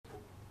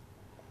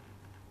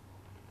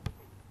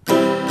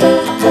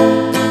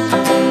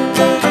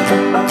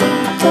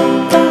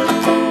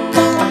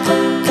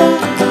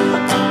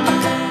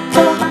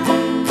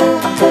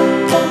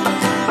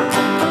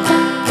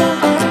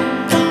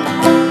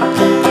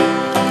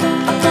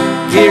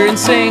in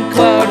St.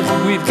 Cloud,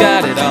 we've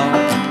got it all.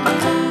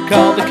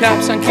 Call the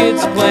cops on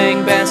kids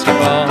playing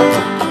basketball.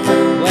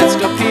 Let's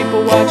go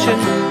people watching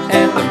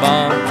at the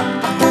mall.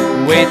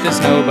 Wait, there's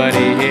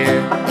nobody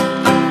here.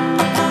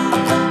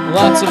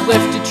 Lots of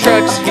lifted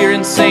trucks here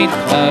in St.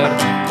 Cloud,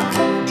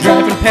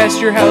 driving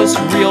past your house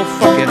real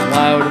fucking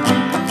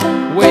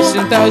loud,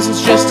 wasting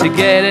thousands just to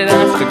get it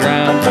off the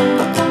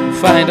ground.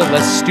 Find a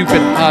less stupid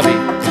hobby.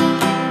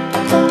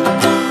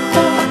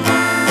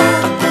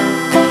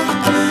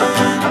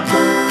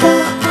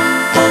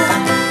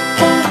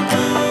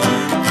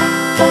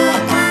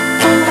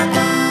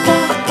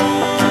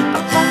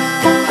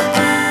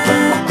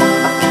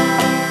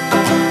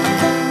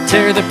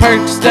 Tear the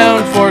parks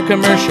down for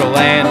commercial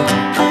land.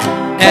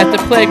 At the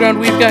playground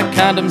we've got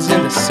condoms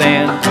in the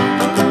sand.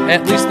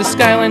 At least the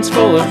skyline's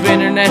full of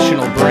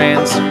international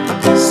brands.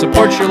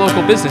 Support your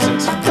local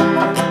businesses.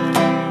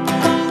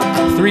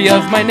 3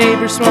 of my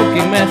neighbors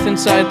smoking meth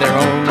inside their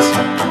homes.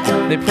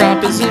 They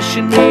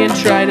proposition me and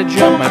try to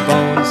jump my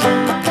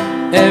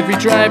bones. Every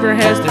driver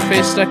has their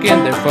face stuck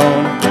in their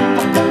phone.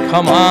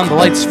 Come on, the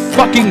light's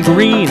fucking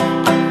green.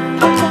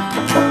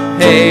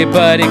 Hey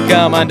buddy,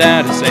 come on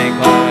down to St.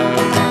 Cloud.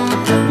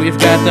 We've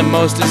got the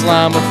most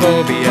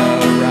Islamophobia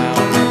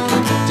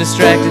around.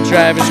 Distracted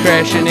drivers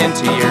crashing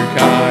into your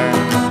car.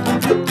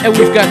 And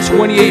we've got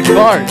 28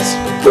 bars.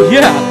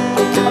 Yeah!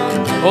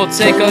 Old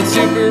St. Cloud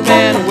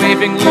Superman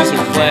waving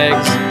loser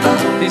flags.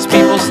 These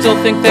people still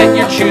think that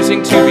you're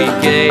choosing to be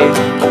gay.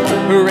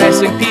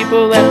 Harassing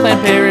people at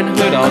Planned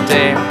Parenthood all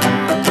day.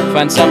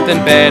 Find something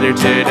better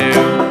to do.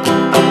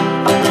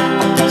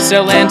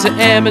 Sell land to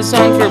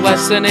Amazon for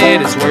less than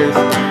it is worth.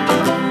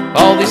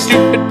 All these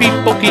stupid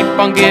people keep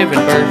on giving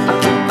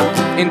birth.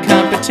 In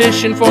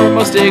competition for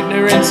most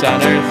ignorance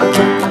on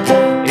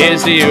earth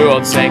is you,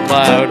 old St.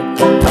 Cloud.